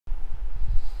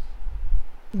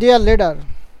Dear leader,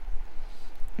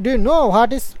 do you know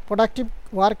what is productive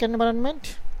work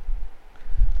environment?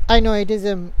 I know it is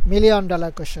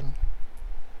 $1,000,000 question.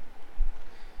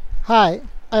 Hi,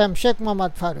 I am Sheikh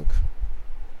Mohammad Farooq.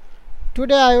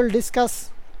 Today I will discuss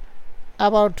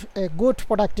about a good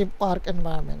productive work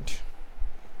environment.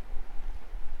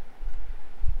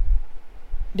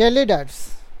 Dear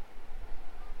leaders,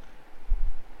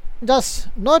 just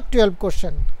note 12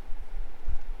 question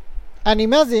and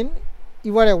imagine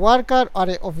you are a worker or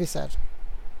a officer.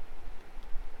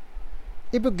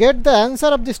 If you get the answer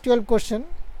of this 12 question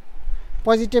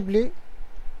positively,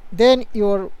 then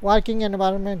your working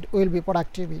environment will be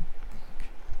productive.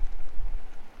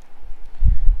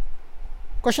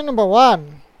 Question number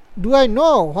 1. Do I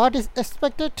know what is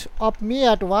expected of me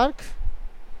at work?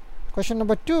 Question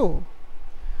number 2.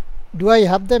 Do I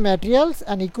have the materials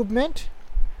and equipment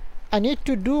I need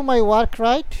to do my work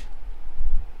right?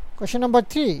 Question number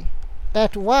 3.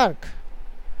 At work,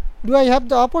 do I have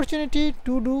the opportunity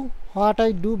to do what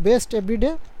I do best every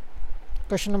day?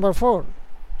 Question number 4.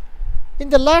 In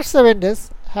the last 7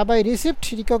 days, have I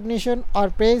received recognition or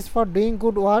praise for doing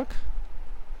good work?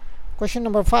 Question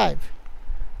number 5.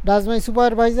 Does my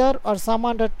supervisor or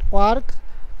someone at work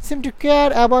seem to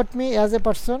care about me as a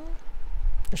person?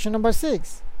 Question number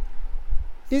 6.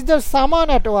 Is there someone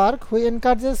at work who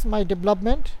encourages my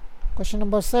development? Question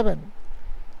number 7.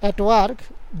 At work,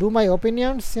 do my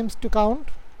opinions seems to count?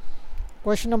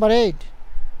 Question number 8.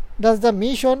 Does the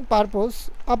mission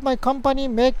purpose of my company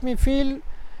make me feel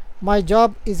my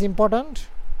job is important?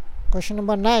 Question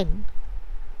number 9.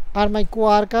 Are my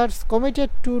co-workers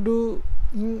committed to do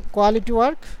quality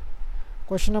work?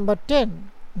 Question number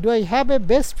 10. Do I have a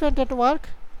best friend at work?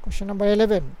 Question number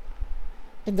 11.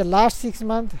 In the last 6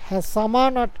 months, has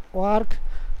someone at work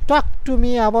talked to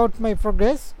me about my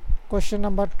progress? Question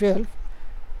number 12.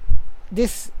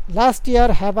 This last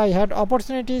year, have I had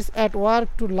opportunities at work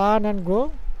to learn and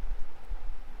grow?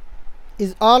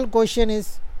 Is all question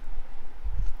is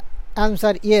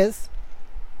answer yes,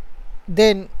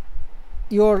 then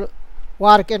your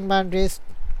work environment is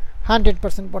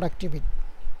 100% productivity.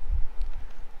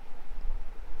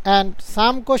 And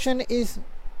some question is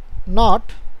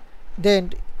not,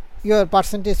 then your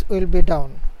percentage will be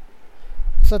down.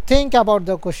 So think about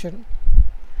the question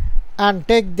and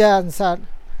take the answer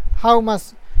how much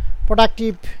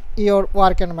productive your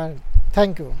work environment.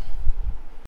 Thank you.